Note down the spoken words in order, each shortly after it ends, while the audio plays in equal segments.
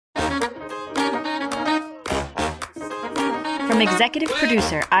From executive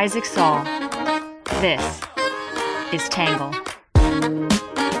producer Isaac Saul, this is Tangle.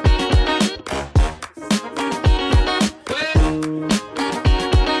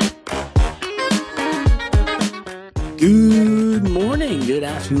 Good morning, good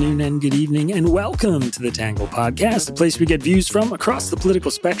afternoon, and good evening, and welcome to the Tangle Podcast, a place we get views from across the political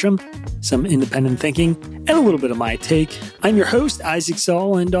spectrum, some independent thinking, and a little bit of my take. I'm your host, Isaac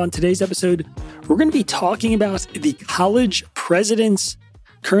Saul, and on today's episode, we're going to be talking about the college presidents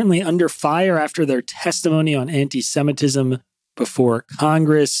currently under fire after their testimony on antisemitism before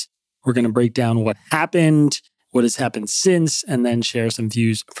Congress. We're going to break down what happened, what has happened since, and then share some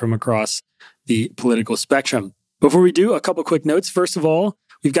views from across the political spectrum. Before we do, a couple quick notes. First of all,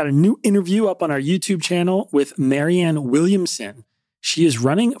 we've got a new interview up on our YouTube channel with Marianne Williamson. She is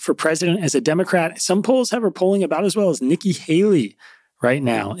running for president as a Democrat. Some polls have her polling about as well as Nikki Haley right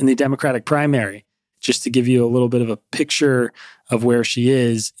now in the Democratic primary. Just to give you a little bit of a picture of where she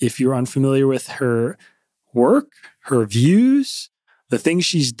is, if you're unfamiliar with her work, her views, the things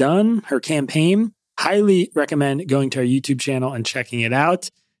she's done, her campaign, highly recommend going to our YouTube channel and checking it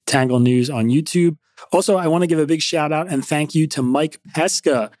out. Tangle News on YouTube. Also, I want to give a big shout out and thank you to Mike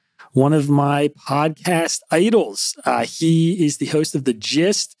Pesca, one of my podcast idols. He is the host of The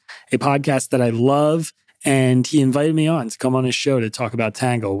Gist, a podcast that I love, and he invited me on to come on his show to talk about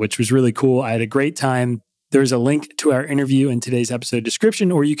Tangle, which was really cool. I had a great time. There's a link to our interview in today's episode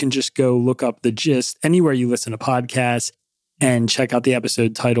description, or you can just go look up The Gist anywhere you listen to podcasts and check out the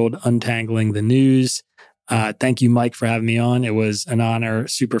episode titled Untangling the News. Thank you, Mike, for having me on. It was an honor,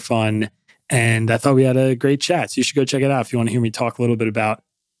 super fun. And I thought we had a great chat. So you should go check it out if you want to hear me talk a little bit about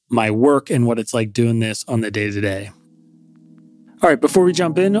my work and what it's like doing this on the day-to-day. All right, before we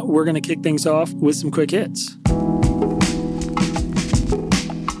jump in, we're going to kick things off with some quick hits.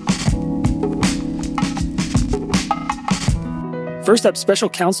 First up, Special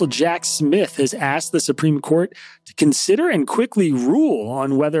Counsel Jack Smith has asked the Supreme Court to consider and quickly rule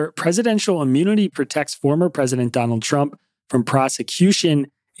on whether presidential immunity protects former President Donald Trump from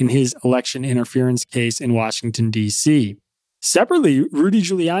prosecution in his election interference case in Washington, D.C. Separately, Rudy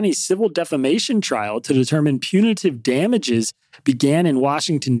Giuliani's civil defamation trial to determine punitive damages began in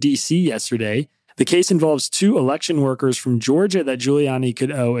Washington, D.C. yesterday. The case involves two election workers from Georgia that Giuliani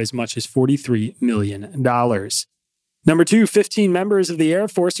could owe as much as $43 million. Number two, 15 members of the Air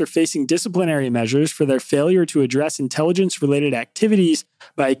Force are facing disciplinary measures for their failure to address intelligence-related activities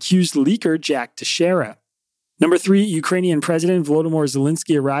by accused leaker Jack Teixeira. Number three, Ukrainian President Volodymyr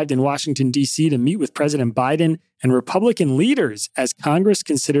Zelensky arrived in Washington, D.C. to meet with President Biden and Republican leaders as Congress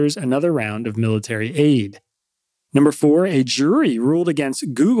considers another round of military aid. Number four, a jury ruled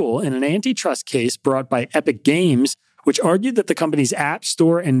against Google in an antitrust case brought by Epic Games, which argued that the company's app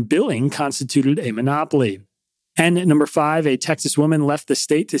store and billing constituted a monopoly. And number five, a Texas woman left the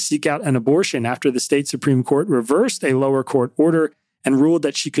state to seek out an abortion after the state Supreme Court reversed a lower court order and ruled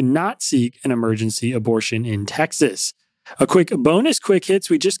that she could not seek an emergency abortion in Texas. A quick bonus, quick hits.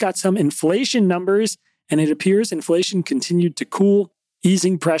 We just got some inflation numbers, and it appears inflation continued to cool,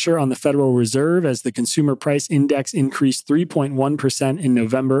 easing pressure on the Federal Reserve as the consumer price index increased 3.1% in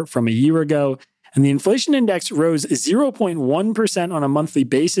November from a year ago. And the inflation index rose 0.1% on a monthly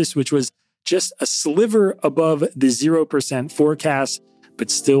basis, which was just a sliver above the 0% forecast,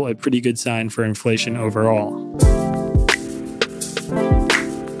 but still a pretty good sign for inflation overall.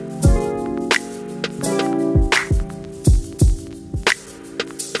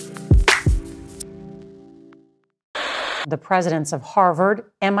 The presidents of Harvard,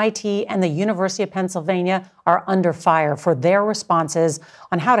 MIT, and the University of Pennsylvania are under fire for their responses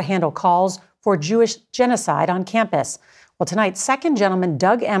on how to handle calls for Jewish genocide on campus. Well, tonight, second gentleman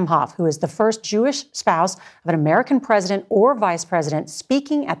Doug Emhoff, who is the first Jewish spouse of an American president or vice president,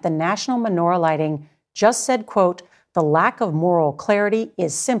 speaking at the National Menorah lighting, just said, quote, "The lack of moral clarity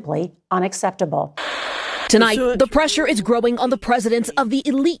is simply unacceptable." Tonight, the pressure is growing on the presidents of the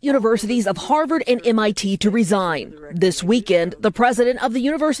elite universities of Harvard and MIT to resign. This weekend, the president of the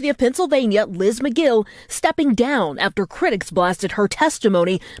University of Pennsylvania, Liz McGill, stepping down after critics blasted her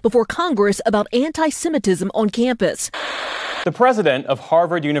testimony before Congress about anti-Semitism on campus. The president of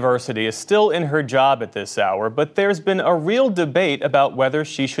Harvard University is still in her job at this hour, but there's been a real debate about whether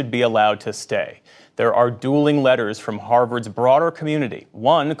she should be allowed to stay. There are dueling letters from Harvard's broader community,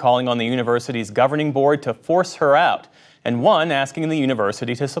 one calling on the university's governing board to force her out, and one asking the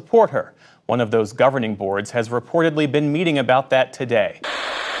university to support her. One of those governing boards has reportedly been meeting about that today.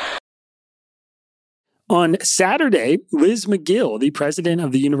 On Saturday, Liz McGill, the president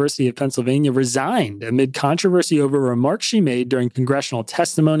of the University of Pennsylvania, resigned amid controversy over remarks she made during congressional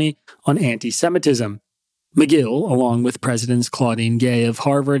testimony on anti-Semitism. McGill, along with Presidents Claudine Gay of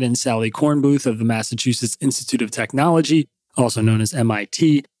Harvard and Sally Kornbluth of the Massachusetts Institute of Technology, also known as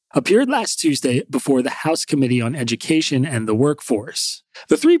MIT, appeared last Tuesday before the House Committee on Education and the Workforce.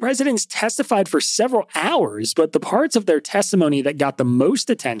 The three presidents testified for several hours, but the parts of their testimony that got the most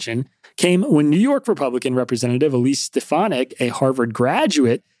attention came when New York Republican Representative Elise Stefanik, a Harvard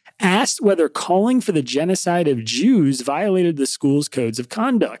graduate, asked whether calling for the genocide of Jews violated the school's codes of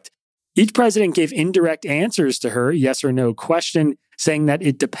conduct. Each president gave indirect answers to her yes or no question, saying that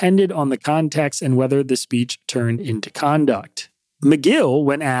it depended on the context and whether the speech turned into conduct. McGill,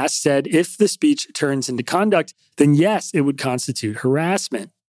 when asked, said if the speech turns into conduct, then yes, it would constitute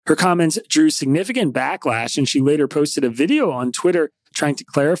harassment. Her comments drew significant backlash, and she later posted a video on Twitter trying to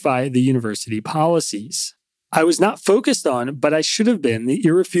clarify the university policies. I was not focused on, but I should have been, the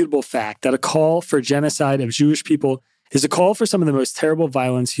irrefutable fact that a call for genocide of Jewish people is a call for some of the most terrible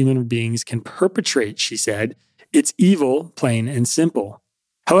violence human beings can perpetrate, she said. It's evil, plain and simple.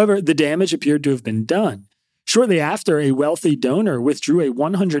 However, the damage appeared to have been done. Shortly after, a wealthy donor withdrew a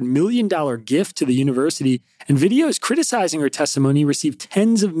 $100 million gift to the university, and videos criticizing her testimony received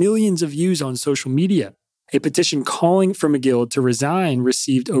tens of millions of views on social media. A petition calling for McGill to resign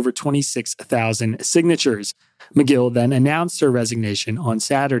received over 26,000 signatures. McGill then announced her resignation on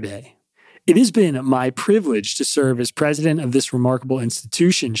Saturday. It has been my privilege to serve as president of this remarkable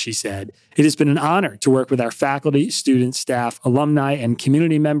institution, she said. It has been an honor to work with our faculty, students, staff, alumni, and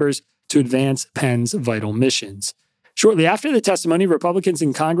community members to advance Penn's vital missions. Shortly after the testimony, Republicans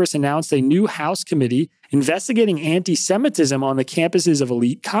in Congress announced a new House committee investigating antisemitism on the campuses of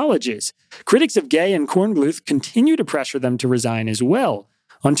elite colleges. Critics of Gay and Kornbluth continue to pressure them to resign as well.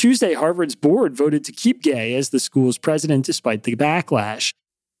 On Tuesday, Harvard's board voted to keep Gay as the school's president despite the backlash.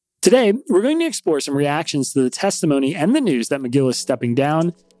 Today, we're going to explore some reactions to the testimony and the news that McGill is stepping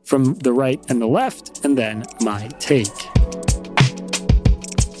down from the right and the left, and then my take.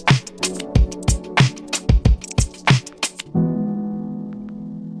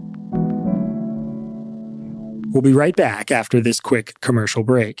 We'll be right back after this quick commercial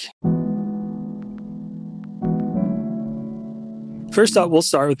break. First up, we'll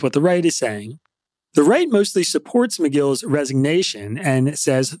start with what the right is saying. The right mostly supports McGill's resignation and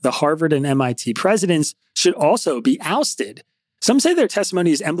says the Harvard and MIT presidents should also be ousted. Some say their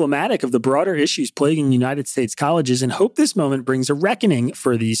testimony is emblematic of the broader issues plaguing United States colleges and hope this moment brings a reckoning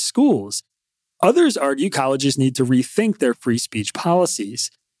for these schools. Others argue colleges need to rethink their free speech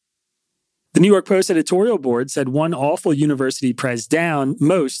policies. The New York Post editorial board said one awful university pressed down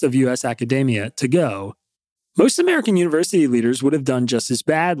most of U.S. academia to go. Most American university leaders would have done just as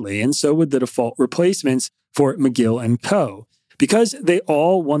badly, and so would the default replacements for McGill and co., because they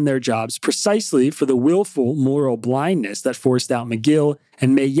all won their jobs precisely for the willful moral blindness that forced out McGill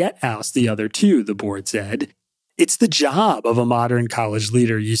and may yet oust the other two, the board said. It's the job of a modern college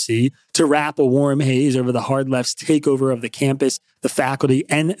leader, you see, to wrap a warm haze over the hard left's takeover of the campus, the faculty,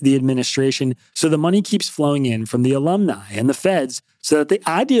 and the administration, so the money keeps flowing in from the alumni and the feds so that the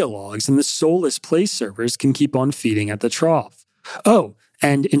ideologues and the soulless place servers can keep on feeding at the trough. Oh,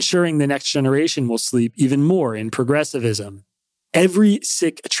 and ensuring the next generation will sleep even more in progressivism. Every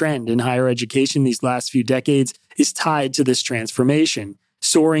sick trend in higher education these last few decades is tied to this transformation.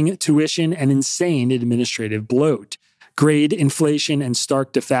 Soaring tuition and insane administrative bloat, grade inflation and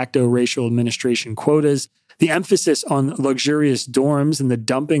stark de facto racial administration quotas, the emphasis on luxurious dorms and the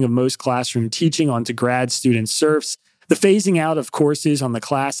dumping of most classroom teaching onto grad student serfs, the phasing out of courses on the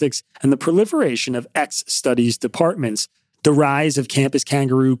classics, and the proliferation of ex-studies departments, the rise of campus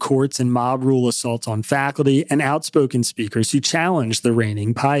kangaroo courts and mob rule assaults on faculty, and outspoken speakers who challenge the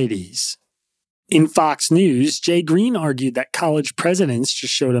reigning pieties. In Fox News, Jay Green argued that college presidents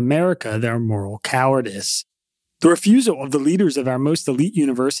just showed America their moral cowardice. The refusal of the leaders of our most elite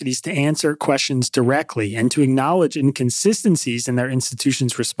universities to answer questions directly and to acknowledge inconsistencies in their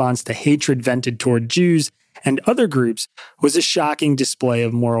institutions' response to hatred vented toward Jews and other groups was a shocking display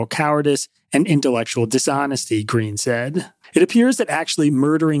of moral cowardice and intellectual dishonesty, Green said. It appears that actually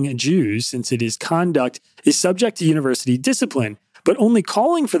murdering Jews, since it is conduct, is subject to university discipline, but only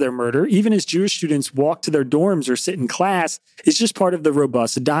calling for their murder, even as Jewish students walk to their dorms or sit in class, is just part of the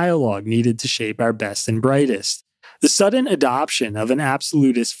robust dialogue needed to shape our best and brightest. The sudden adoption of an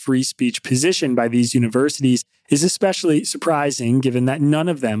absolutist free speech position by these universities is especially surprising given that none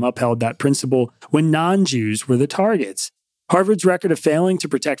of them upheld that principle when non-Jews were the targets. Harvard's record of failing to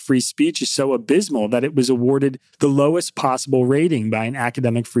protect free speech is so abysmal that it was awarded the lowest possible rating by an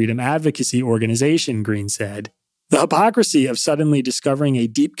academic freedom advocacy organization, Green said. The hypocrisy of suddenly discovering a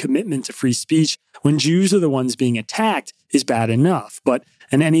deep commitment to free speech when Jews are the ones being attacked is bad enough, but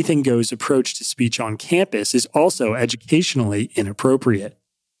an anything-goes approach to speech on campus is also educationally inappropriate.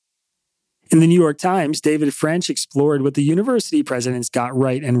 In the New York Times, David French explored what the university presidents got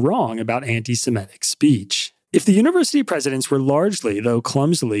right and wrong about anti-Semitic speech. If the university presidents were largely, though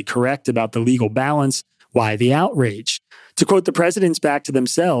clumsily, correct about the legal balance, why the outrage? To quote the presidents back to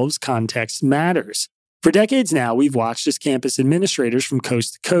themselves, context matters. For decades now, we've watched as campus administrators from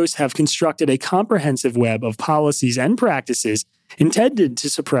coast to coast have constructed a comprehensive web of policies and practices intended to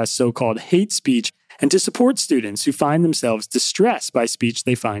suppress so-called hate speech and to support students who find themselves distressed by speech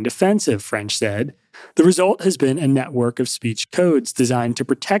they find offensive, French said. The result has been a network of speech codes designed to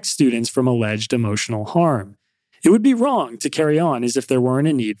protect students from alleged emotional harm. It would be wrong to carry on as if there weren't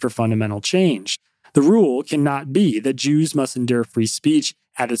a need for fundamental change. The rule cannot be that Jews must endure free speech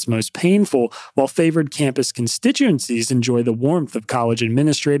at its most painful, while favored campus constituencies enjoy the warmth of college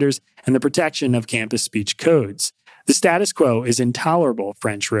administrators and the protection of campus speech codes. The status quo is intolerable,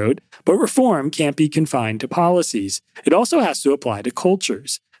 French wrote, but reform can't be confined to policies. It also has to apply to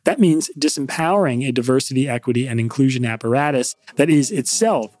cultures. That means disempowering a diversity, equity, and inclusion apparatus that is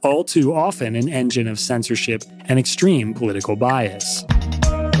itself all too often an engine of censorship and extreme political bias.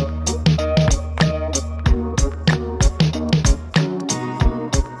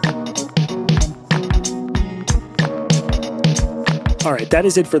 All right, that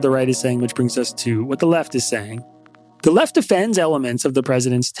is it for the right is saying, which brings us to what the left is saying. The left defends elements of the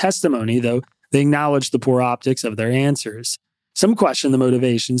president's testimony, though they acknowledge the poor optics of their answers. Some question the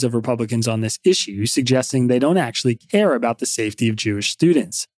motivations of Republicans on this issue, suggesting they don't actually care about the safety of Jewish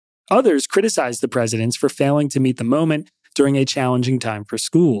students. Others criticize the presidents for failing to meet the moment during a challenging time for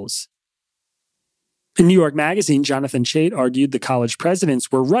schools. In New York Magazine, Jonathan Chait argued the college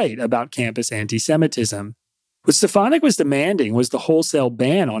presidents were right about campus anti-Semitism. What Stefanik was demanding was the wholesale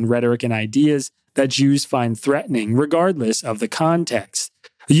ban on rhetoric and ideas that Jews find threatening, regardless of the context.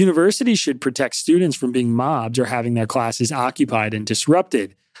 The university should protect students from being mobbed or having their classes occupied and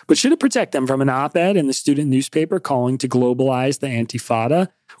disrupted. But should it protect them from an op-ed in the student newspaper calling to globalize the Antifada?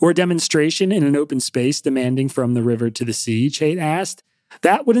 Or a demonstration in an open space demanding from the river to the sea, Chait asked?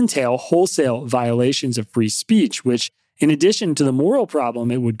 That would entail wholesale violations of free speech, which, in addition to the moral problem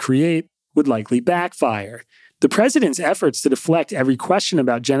it would create, would likely backfire. The president's efforts to deflect every question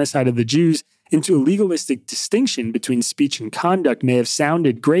about genocide of the Jews into a legalistic distinction between speech and conduct may have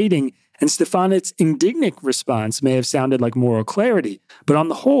sounded grating, and Stefanik's indignant response may have sounded like moral clarity. But on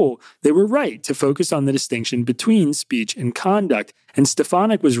the whole, they were right to focus on the distinction between speech and conduct, and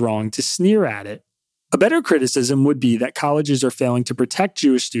Stefanik was wrong to sneer at it. A better criticism would be that colleges are failing to protect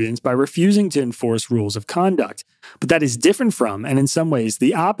Jewish students by refusing to enforce rules of conduct. But that is different from, and in some ways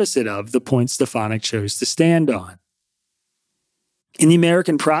the opposite of, the point Stefanik chose to stand on. In the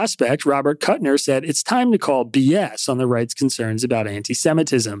American Prospect, Robert Kuttner said it's time to call BS on the right's concerns about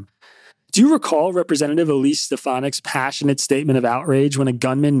anti-Semitism. Do you recall Representative Elise Stefanik's passionate statement of outrage when a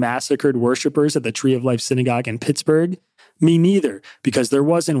gunman massacred worshipers at the Tree of Life Synagogue in Pittsburgh? Me neither, because there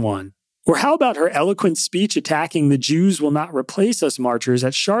wasn't one. Or how about her eloquent speech attacking the Jews will not replace us marchers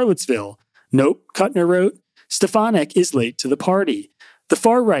at Charlottesville? Nope, Kuttner wrote, Stefanik is late to the party. The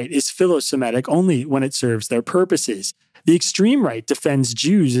far right is philo-Semitic only when it serves their purposes. The extreme right defends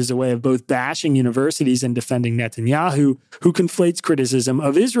Jews as a way of both bashing universities and defending Netanyahu, who conflates criticism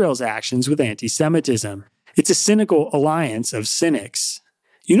of Israel's actions with anti-Semitism. It's a cynical alliance of cynics.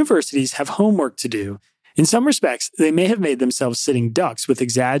 Universities have homework to do. In some respects, they may have made themselves sitting ducks with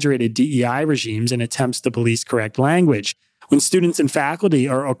exaggerated DEI regimes and attempts to police correct language. When students and faculty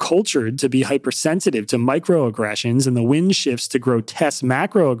are accultured to be hypersensitive to microaggressions and the wind shifts to grotesque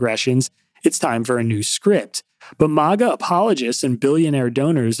macroaggressions, it's time for a new script. But MAGA apologists and billionaire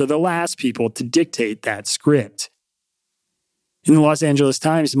donors are the last people to dictate that script. In the Los Angeles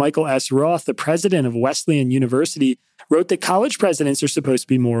Times, Michael S. Roth, the president of Wesleyan University, wrote that college presidents are supposed to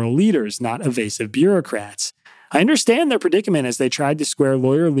be moral leaders, not evasive bureaucrats. I understand their predicament as they tried to square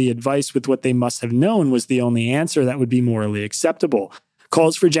lawyerly advice with what they must have known was the only answer that would be morally acceptable.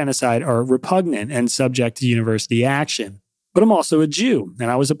 Calls for genocide are repugnant and subject to university action. But I'm also a Jew, and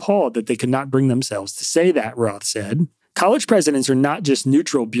I was appalled that they could not bring themselves to say that, Roth said. College presidents are not just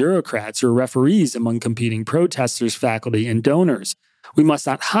neutral bureaucrats or referees among competing protesters, faculty, and donors. We must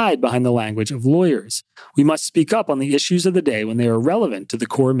not hide behind the language of lawyers. We must speak up on the issues of the day when they are relevant to the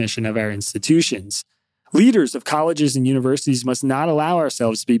core mission of our institutions. Leaders of colleges and universities must not allow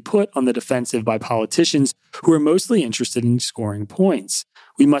ourselves to be put on the defensive by politicians who are mostly interested in scoring points.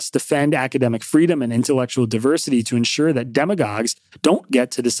 We must defend academic freedom and intellectual diversity to ensure that demagogues don't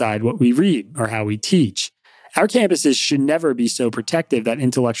get to decide what we read or how we teach. Our campuses should never be so protective that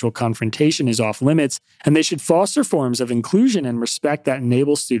intellectual confrontation is off limits, and they should foster forms of inclusion and respect that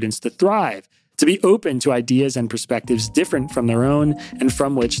enable students to thrive, to be open to ideas and perspectives different from their own and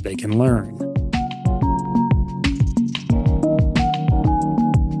from which they can learn.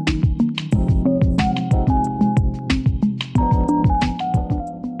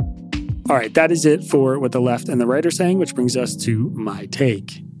 All right, that is it for what the left and the right are saying, which brings us to my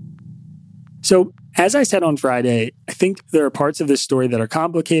take. So, as I said on Friday, I think there are parts of this story that are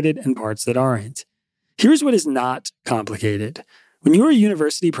complicated and parts that aren't. Here's what is not complicated. When you're a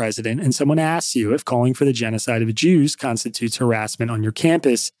university president and someone asks you if calling for the genocide of Jews constitutes harassment on your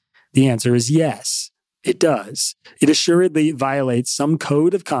campus, the answer is yes, it does. It assuredly violates some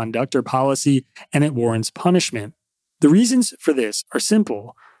code of conduct or policy, and it warrants punishment. The reasons for this are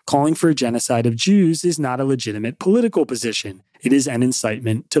simple. Calling for a genocide of Jews is not a legitimate political position. It is an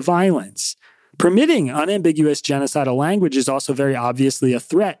incitement to violence. Permitting unambiguous genocidal language is also very obviously a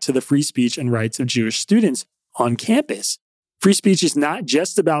threat to the free speech and rights of Jewish students on campus. Free speech is not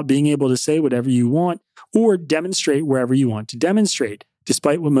just about being able to say whatever you want or demonstrate wherever you want to demonstrate,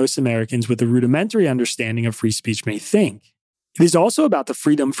 despite what most Americans with a rudimentary understanding of free speech may think. It is also about the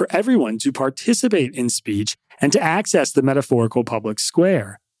freedom for everyone to participate in speech and to access the metaphorical public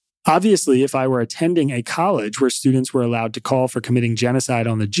square. Obviously, if I were attending a college where students were allowed to call for committing genocide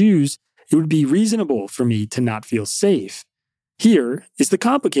on the Jews, it would be reasonable for me to not feel safe. Here is the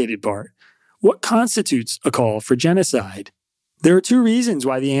complicated part. What constitutes a call for genocide? There are two reasons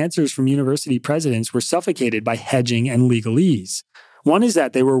why the answers from university presidents were suffocated by hedging and legalese. One is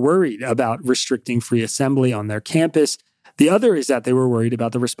that they were worried about restricting free assembly on their campus. The other is that they were worried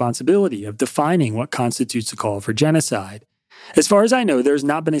about the responsibility of defining what constitutes a call for genocide. As far as I know, there's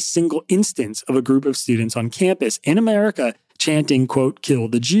not been a single instance of a group of students on campus in America chanting, quote, "kill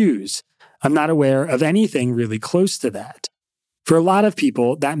the Jews." I'm not aware of anything really close to that. For a lot of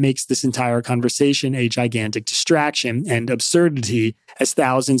people, that makes this entire conversation a gigantic distraction and absurdity, as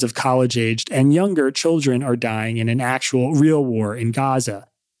thousands of college-aged and younger children are dying in an actual real war in Gaza.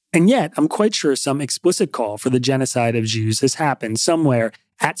 And yet, I'm quite sure some explicit call for the genocide of Jews has happened somewhere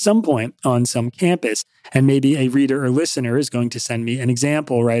at some point on some campus, and maybe a reader or listener is going to send me an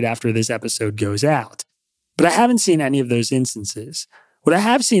example right after this episode goes out. But I haven't seen any of those instances. What I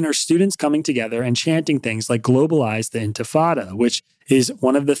have seen are students coming together and chanting things like globalize the Intifada, which is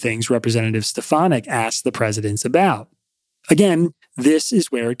one of the things Representative Stefanik asked the presidents about. Again, this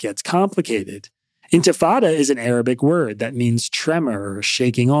is where it gets complicated. Intifada is an Arabic word that means tremor or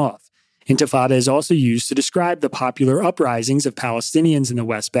shaking off. Intifada is also used to describe the popular uprisings of Palestinians in the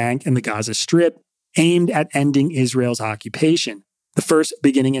West Bank and the Gaza Strip aimed at ending Israel's occupation, the first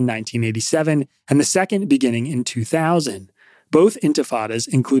beginning in 1987 and the second beginning in 2000. Both intifadas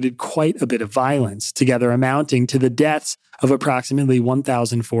included quite a bit of violence, together amounting to the deaths of approximately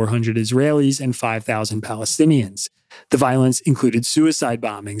 1,400 Israelis and 5,000 Palestinians. The violence included suicide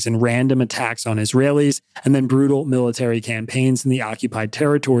bombings and random attacks on Israelis, and then brutal military campaigns in the occupied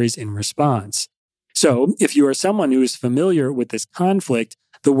territories in response. So, if you are someone who is familiar with this conflict,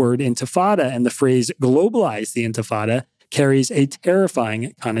 the word intifada and the phrase globalize the intifada carries a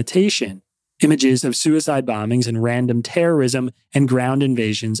terrifying connotation. Images of suicide bombings and random terrorism and ground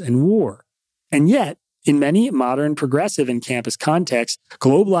invasions and war. And yet, in many modern progressive and campus contexts,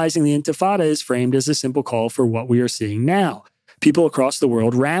 globalizing the Intifada is framed as a simple call for what we are seeing now. People across the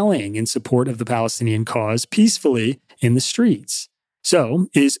world rallying in support of the Palestinian cause peacefully in the streets. So,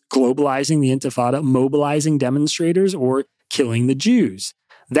 is globalizing the Intifada mobilizing demonstrators or killing the Jews?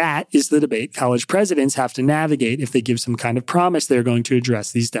 That is the debate college presidents have to navigate if they give some kind of promise they're going to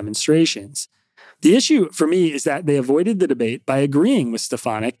address these demonstrations. The issue for me is that they avoided the debate by agreeing with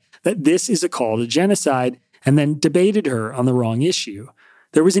Stefanik that this is a call to genocide and then debated her on the wrong issue.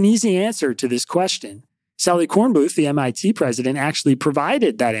 There was an easy answer to this question. Sally Kornbluth, the MIT president, actually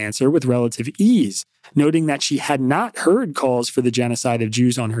provided that answer with relative ease, noting that she had not heard calls for the genocide of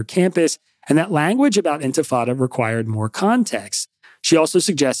Jews on her campus and that language about Intifada required more context. She also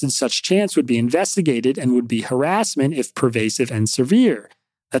suggested such chants would be investigated and would be harassment if pervasive and severe.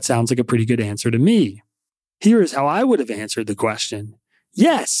 That sounds like a pretty good answer to me. Here is how I would have answered the question.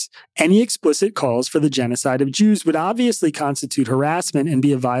 Yes, any explicit calls for the genocide of Jews would obviously constitute harassment and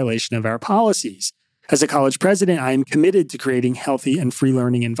be a violation of our policies. As a college president, I am committed to creating healthy and free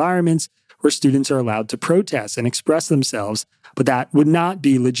learning environments where students are allowed to protest and express themselves, but that would not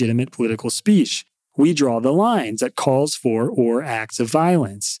be legitimate political speech. We draw the lines at calls for or acts of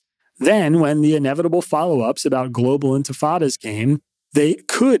violence. Then, when the inevitable follow-ups about global intifadas came, they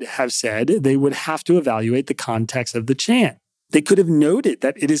could have said they would have to evaluate the context of the chant. They could have noted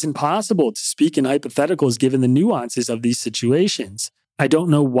that it is impossible to speak in hypotheticals given the nuances of these situations. I don't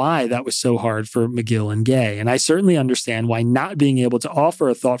know why that was so hard for McGill and Gay, and I certainly understand why not being able to offer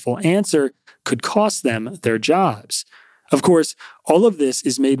a thoughtful answer could cost them their jobs. Of course, all of this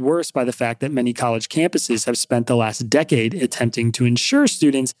is made worse by the fact that many college campuses have spent the last decade attempting to ensure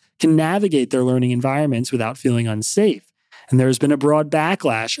students can navigate their learning environments without feeling unsafe. And there has been a broad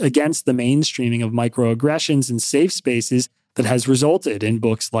backlash against the mainstreaming of microaggressions in safe spaces that has resulted in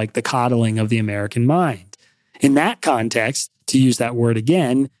books like The Coddling of the American Mind. In that context, to use that word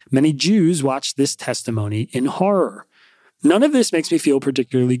again, many Jews watched this testimony in horror. None of this makes me feel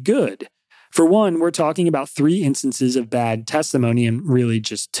particularly good. For one, we're talking about 3 instances of bad testimony and really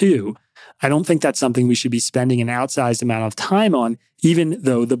just 2. I don't think that's something we should be spending an outsized amount of time on, even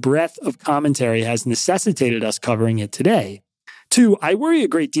though the breadth of commentary has necessitated us covering it today. 2, I worry a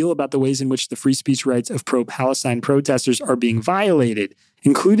great deal about the ways in which the free speech rights of pro-Palestine protesters are being violated,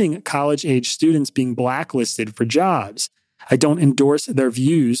 including college-age students being blacklisted for jobs. I don't endorse their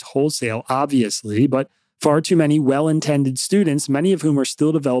views wholesale, obviously, but far too many well-intended students, many of whom are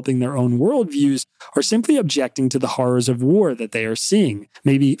still developing their own worldviews, are simply objecting to the horrors of war that they are seeing,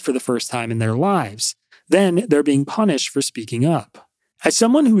 maybe for the first time in their lives. Then they're being punished for speaking up. As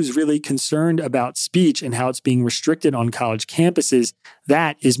someone who is really concerned about speech and how it's being restricted on college campuses,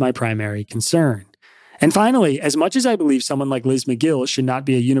 that is my primary concern. And finally, as much as I believe someone like Liz McGill should not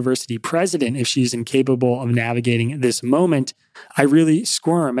be a university president if she's incapable of navigating this moment, I really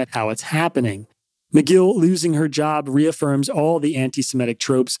squirm at how it's happening. McGill losing her job reaffirms all the anti-Semitic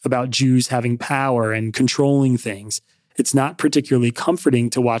tropes about Jews having power and controlling things. It's not particularly comforting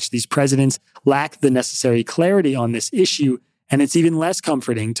to watch these presidents lack the necessary clarity on this issue, and it's even less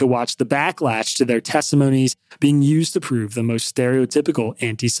comforting to watch the backlash to their testimonies being used to prove the most stereotypical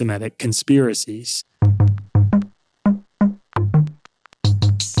anti-Semitic conspiracies.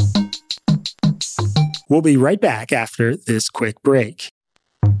 We'll be right back after this quick break.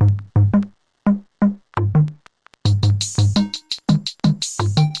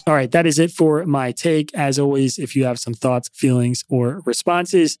 All right, that is it for my take. As always, if you have some thoughts, feelings, or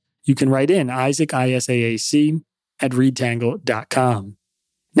responses, you can write in Isaac, ISAAC, at readtangle.com.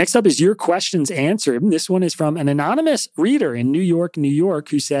 Next up is your questions answered. This one is from an anonymous reader in New York,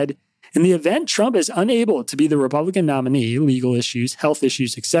 who said, in the event Trump is unable to be the Republican nominee, legal issues, health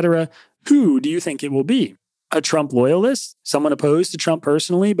issues, etc., who do you think it will be? A Trump loyalist? Someone opposed to Trump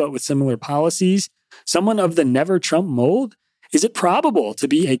personally, but with similar policies? Someone of the never Trump mold? Is it probable to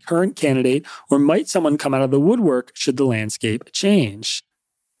be a current candidate, or might someone come out of the woodwork should the landscape change?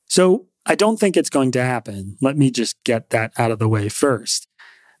 So I don't think it's going to happen. Let me just get that out of the way first.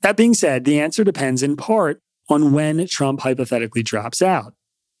 That being said, the answer depends in part on when Trump hypothetically drops out.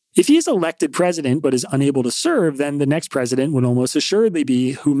 If he is elected president but is unable to serve, then the next president would almost assuredly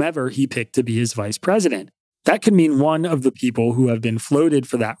be whomever he picked to be his vice president. That could mean one of the people who have been floated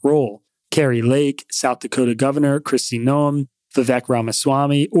for that role. Kari Lake, South Dakota Governor Kristi Noem, Vivek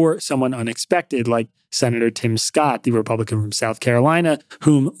Ramaswamy, or someone unexpected like Senator Tim Scott, the Republican from South Carolina,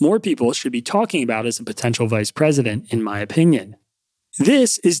 whom more people should be talking about as a potential vice president, in my opinion.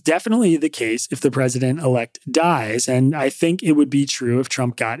 This is definitely the case if the president-elect dies, and I think it would be true if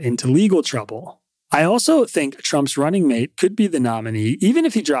Trump got into legal trouble. I also think Trump's running mate could be the nominee, even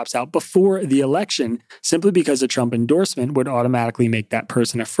if he drops out before the election, simply because a Trump endorsement would automatically make that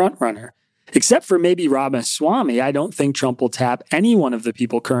person a frontrunner. Except for maybe Ramaswamy, I don't think Trump will tap any one of the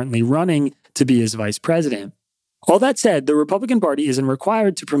people currently running to be his vice president. All that said, the Republican Party isn't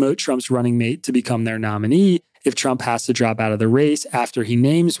required to promote Trump's running mate to become their nominee if Trump has to drop out of the race after he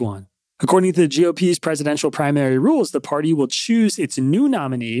names one. According to the GOP's presidential primary rules, the party will choose its new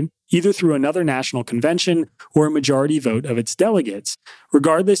nominee either through another national convention or a majority vote of its delegates.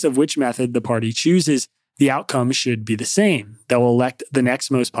 Regardless of which method the party chooses, the outcome should be the same. They'll elect the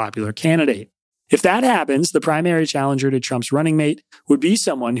next most popular candidate. If that happens, the primary challenger to Trump's running mate would be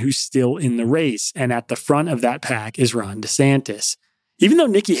someone who's still in the race, and at the front of that pack is Ron DeSantis. Even though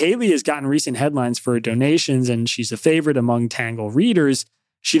Nikki Haley has gotten recent headlines for her donations and she's a favorite among Tangle readers,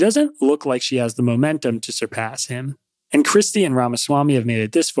 she doesn't look like she has the momentum to surpass him. And Kristi and Ramaswamy have made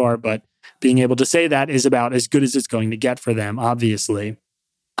it this far, but being able to say that is about as good as it's going to get for them, obviously.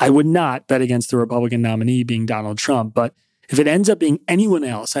 I would not bet against the Republican nominee being Donald Trump, but if it ends up being anyone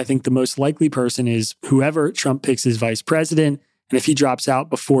else, I think the most likely person is whoever Trump picks as vice president, and if he drops out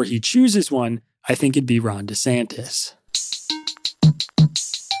before he chooses one, I think it'd be Ron DeSantis.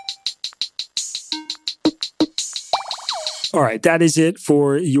 All right, that is it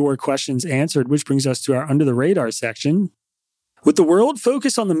for your questions answered, which brings us to our Under the Radar section. With the world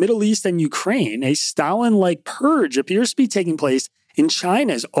focused on the Middle East and Ukraine, a Stalin-like purge appears to be taking place in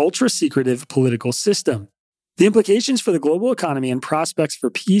China's ultra-secretive political system. The implications for the global economy and prospects for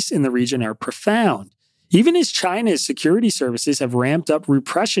peace in the region are profound. Even as China's security services have ramped up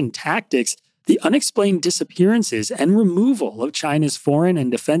repression tactics, the unexplained disappearances and removal of China's foreign and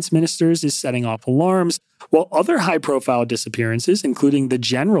defense ministers is setting off alarms, while other high-profile disappearances, including the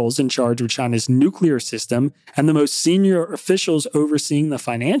generals in charge of China's nuclear system and the most senior officials overseeing the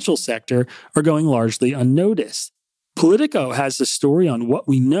financial sector, are going largely unnoticed. Politico has the story on what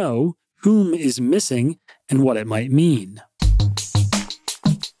we know, whom is missing, and what it might mean.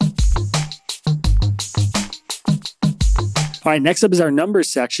 All right, next up is our numbers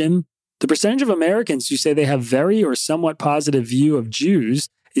section. The percentage of Americans who say they have very or somewhat positive view of Jews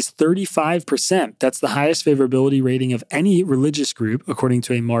is 35%. That's the highest favorability rating of any religious group, according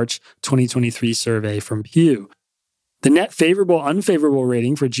to a March 2023 survey from Pew. The net favorable-unfavorable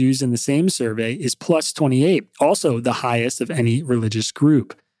rating for Jews in the same survey is plus 28, also the highest of any religious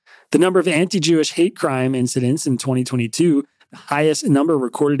group. The number of anti-Jewish hate crime incidents in 2022, the highest number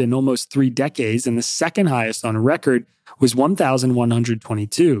recorded in almost 3 decades and the second highest on record, was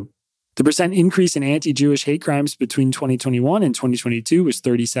 1,122. The percent increase in anti-Jewish hate crimes between 2021 and 2022 was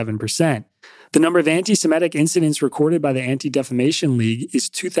 37%. The number of anti-Semitic incidents recorded by the Anti-Defamation League is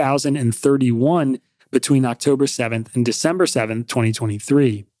 2,031 between October 7th and December 7th,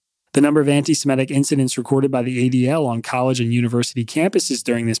 2023. The number of anti-Semitic incidents recorded by the ADL on college and university campuses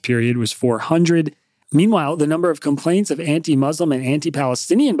during this period was 400. Meanwhile, the number of complaints of anti-Muslim and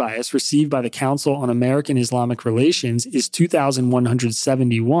anti-Palestinian bias received by the Council on American Islamic Relations is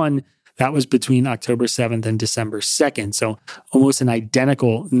 2,171. That was between October 7th and December 2nd, so almost an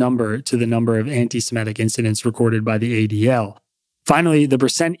identical number to the number of anti-Semitic incidents recorded by the ADL. Finally, the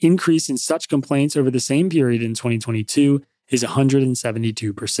percent increase in such complaints over the same period in 2022 is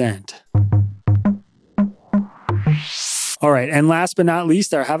 172%. All right, and last but not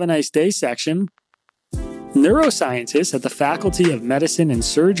least, our Have a Nice Day section. Neuroscientists at the Faculty of Medicine and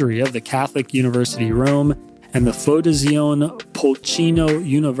Surgery of the Catholic University Rome and the Fondazione Pulcino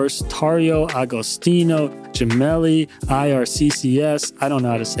Universitario Agostino Gemelli, IRCCS, I don't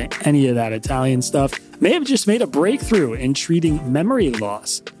know how to say any of that Italian stuff, may have just made a breakthrough in treating memory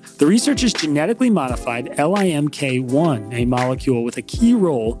loss. The researchers genetically modified LIMK1, a molecule with a key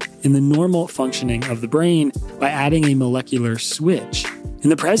role in the normal functioning of the brain, by adding a molecular switch. In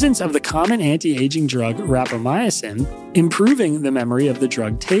the presence of the common anti-aging drug rapamycin, improving the memory of the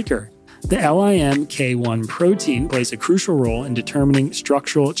drug taker. The LIMK1 protein plays a crucial role in determining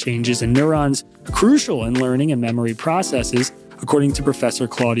structural changes in neurons, crucial in learning and memory processes, according to Professor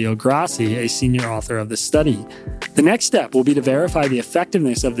Claudio Grassi, a senior author of the study. The next step will be to verify the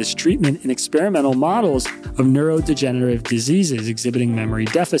effectiveness of this treatment in experimental models of neurodegenerative diseases exhibiting memory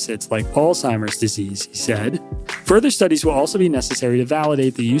deficits like Alzheimer's disease, he said. Further studies will also be necessary to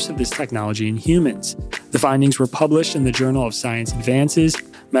validate the use of this technology in humans. The findings were published in the Journal of Science Advances.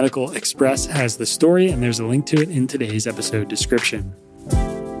 Medical Express has the story, and there's a link to it in today's episode description.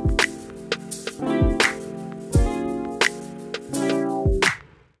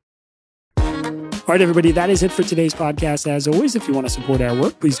 All right, everybody, that is it for today's podcast. As always, if you want to support our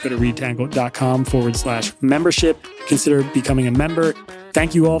work, please go to readtangle.com/membership. Consider becoming a member.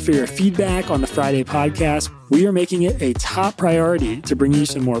 Thank you all for your feedback on the Friday podcast. We are making it a top priority to bring you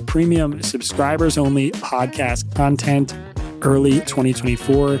some more premium subscribers-only podcast content early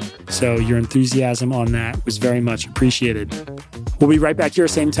 2024. So your enthusiasm on that was very much appreciated. We'll be right back here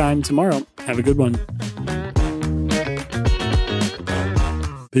same time tomorrow. Have a good one.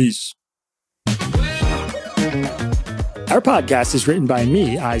 Peace. Our podcast is written by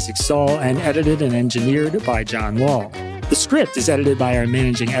me, Isaac Saul, and edited and engineered by John Wall. The script is edited by our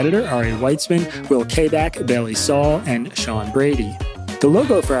managing editor, Ari Weitzman, Will Kabak, Bailey Saul, and Sean Brady. The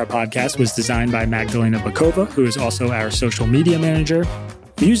logo for our podcast was designed by Magdalena Bakova, who is also our social media manager.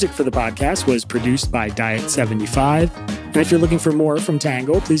 Music for the podcast was produced by Diet75. And if you're looking for more from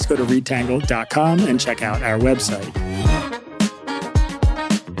Tangle, please go to readtangle.com and check out our website.